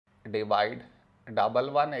divide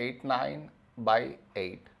 1189 by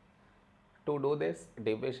 8. To do this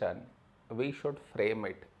division, we should frame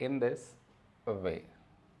it in this way.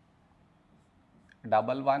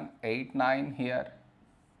 1189 here,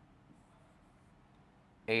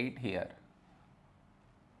 8 here.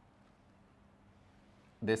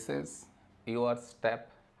 This is your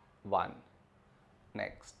step 1.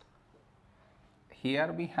 Next,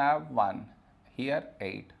 here we have 1, here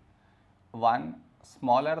 8. 1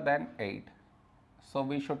 smaller than 8. So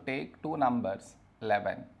we should take two numbers,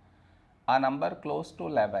 11. A number close to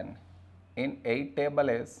 11 in 8 table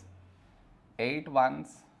is 8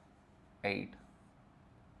 ones 8.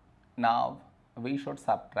 Now we should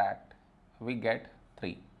subtract, we get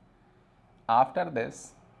 3. After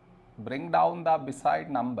this, bring down the beside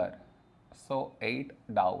number, so 8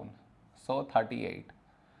 down, so 38.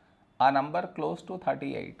 A number close to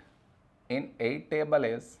 38 in 8 table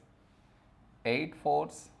is 8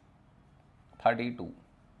 fours 32.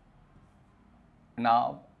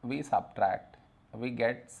 Now we subtract, we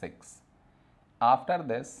get 6. After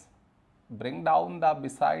this, bring down the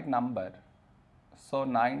beside number, so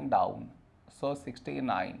 9 down, so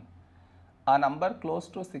 69. A number close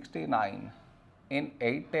to 69 in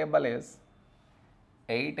 8 table is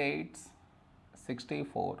 8 eights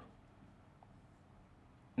 64.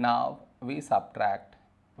 Now we subtract,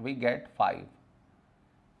 we get 5.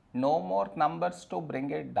 No more numbers to bring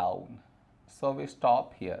it down, so we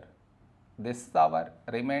stop here. This is our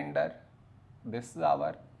remainder, this is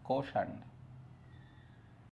our quotient.